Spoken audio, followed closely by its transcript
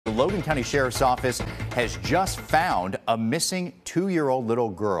The Logan County Sheriff's Office has just found a missing 2-year-old little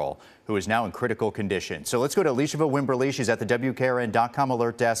girl who is now in critical condition. So let's go to Alicia Wimberly. She's at the WKRN.com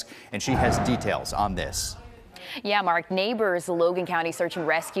alert desk, and she has details on this. Yeah, Mark, neighbors, Logan County Search and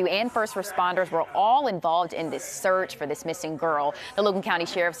Rescue, and first responders were all involved in this search for this missing girl. The Logan County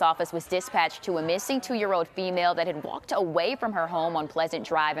Sheriff's Office was dispatched to a missing 2-year-old female that had walked away from her home on Pleasant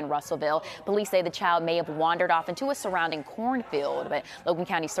Drive in Russellville. Police say the child may have wandered off into a surrounding cornfield, but Logan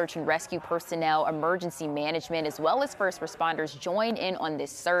County Search and Rescue personnel, emergency management, as well as first responders joined in on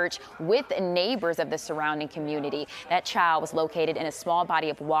this search with neighbors of the surrounding community. That child was located in a small body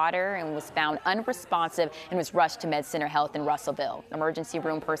of water and was found unresponsive and was rushed to Med Center Health in Russellville. Emergency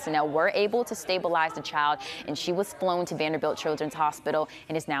room personnel were able to stabilize the child, and she was flown to Vanderbilt Children's Hospital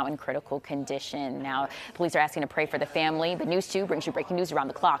and is now in critical condition. Now, police are asking to pray for the family. The News 2 brings you breaking news around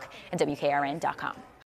the clock at WKRN.com.